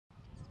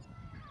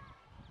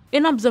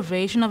In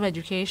observation of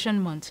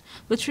Education Month,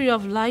 the Tree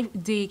of Life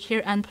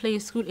Daycare and Play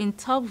School in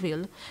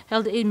Tugville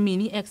held a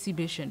mini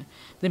exhibition.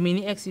 The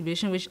mini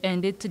exhibition, which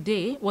ended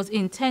today, was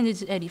intended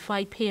to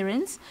edify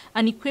parents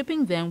and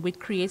equipping them with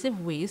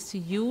creative ways to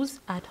use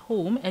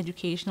at-home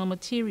educational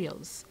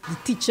materials. The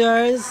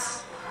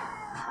teachers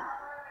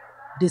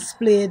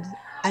displayed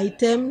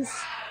items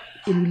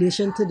in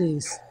relation to the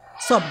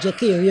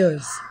subject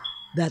areas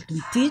that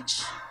we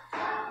teach.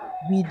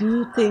 We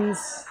do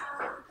things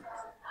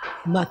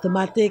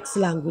mathematics,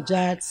 language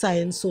arts,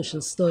 science,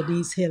 social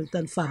studies, health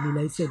and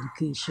family life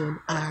education,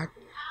 art,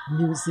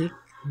 music,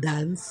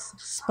 dance,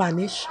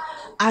 Spanish,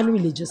 and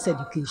religious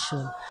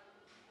education.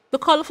 The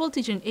colorful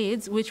teaching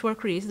aids, which were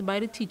created by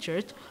the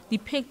teachers,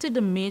 depicted the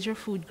major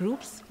food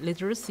groups,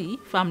 literacy,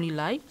 family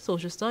life,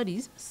 social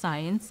studies,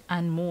 science,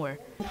 and more.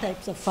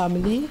 Types of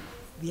family.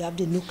 We have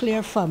the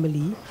nuclear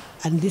family,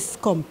 and this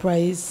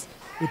comprises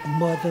with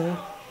mother,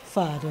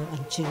 father,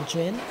 and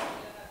children.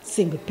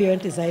 Single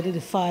parent is either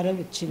the father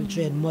with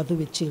children, mother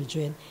with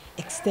children.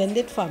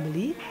 Extended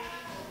family,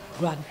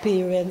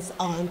 grandparents,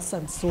 aunts,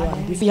 and so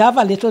on. We have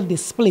a little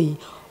display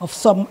of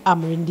some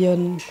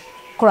Amerindian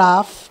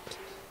craft,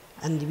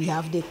 and we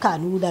have the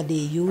canoe that they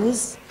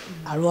use,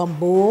 a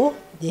rumbo,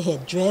 the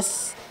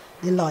headdress,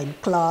 the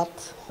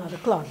loincloth, another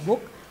cloth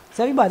book.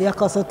 So everybody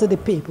accustomed to the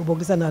paper book,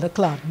 this is another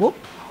cloth book.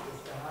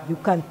 You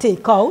can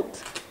take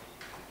out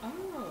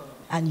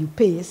and you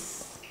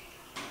paste.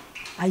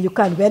 And you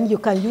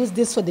can use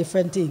this for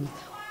different things.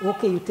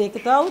 Okay, you take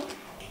it out.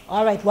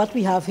 All right, what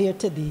we have here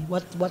today,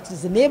 what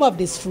is the name of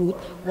this fruit,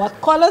 what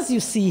colors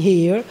you see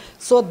here.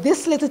 So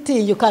this little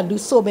thing, you can do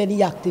so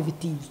many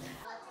activities.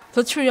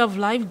 The Tree of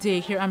Life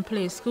Daycare and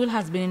Play School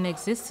has been in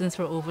existence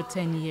for over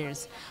 10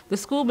 years. The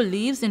school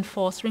believes in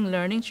fostering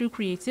learning through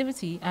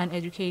creativity and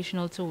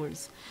educational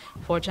tours.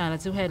 For Channel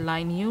 2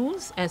 Headline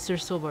News, Esther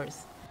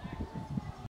Sobers.